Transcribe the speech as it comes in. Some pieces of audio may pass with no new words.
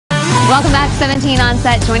Welcome back, 17 on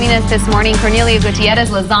set. Joining us this morning, Cornelius Gutierrez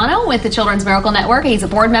Lozano with the Children's Miracle Network. He's a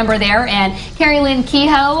board member there, and Carrie Lynn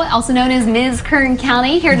Kehoe, also known as Ms. Kern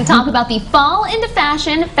County, here to talk about the Fall into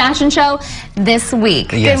Fashion show this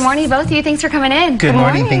week. Yes. Good morning, both of you. Thanks for coming in. Good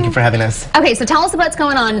morning. Thank you for having us. Okay, so tell us what's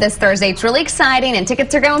going on this Thursday. It's really exciting, and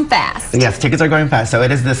tickets are going fast. Yes, tickets are going fast. So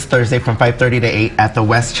it is this Thursday from 5:30 to 8 at the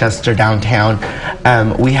Westchester downtown.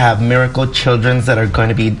 We have Miracle Children's that are going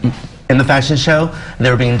to be in the fashion show.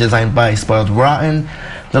 They're being designed by Spoiled Rotten.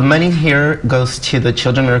 The money here goes to the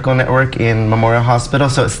Children's Miracle Network in Memorial Hospital,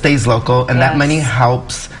 so it stays local, and that money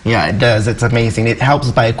helps. Yeah, it does. It's amazing. It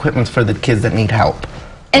helps buy equipment for the kids that need help.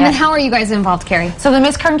 And then how are you guys involved, Carrie? So the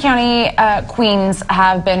Miss Kern County Queens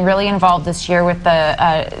have been really involved this year with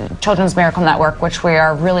the Children's Miracle Network, which we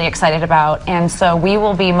are really excited about. And so we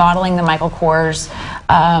will be modeling the Michael Kors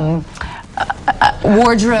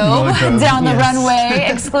wardrobe down the runway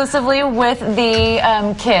exclusively with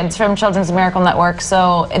the kids from Children's Miracle Network.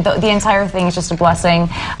 So the entire thing is just a blessing.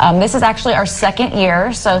 This is actually our second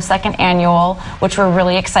year, so second annual, which we're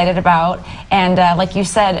really excited about. And like you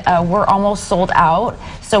said, we're almost sold out.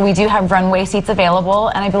 So we do have runway seats available,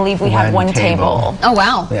 and I believe we have one table. Oh,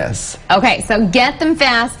 wow. Yes. Okay, so get them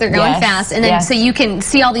fast. They're going fast. And then so you can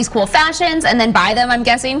see all these cool fashions and then buy them, I'm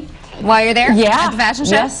guessing, while you're there at the fashion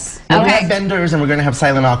show? Yes. We have vendors, and we're going to have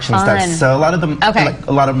silent auction stuff. So a lot of them, like,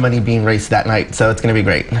 a lot of money being raised that night. So it's going to be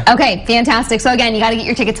great. Okay, fantastic. So again, you got to get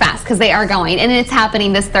your tickets fast because they are going, and it's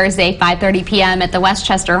happening this Thursday, 5:30 p.m. at the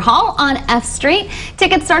Westchester Hall on F Street.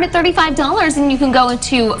 Tickets start at $35, and you can go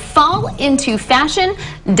to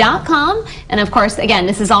fallintofashion.com. And of course, again,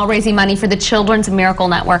 this is all raising money for the Children's Miracle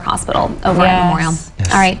Network Hospital over at Memorial.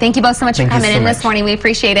 All right, thank you both so much for coming in this morning. We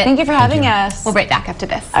appreciate it. Thank you for having us. We'll be right back after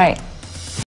this. All right.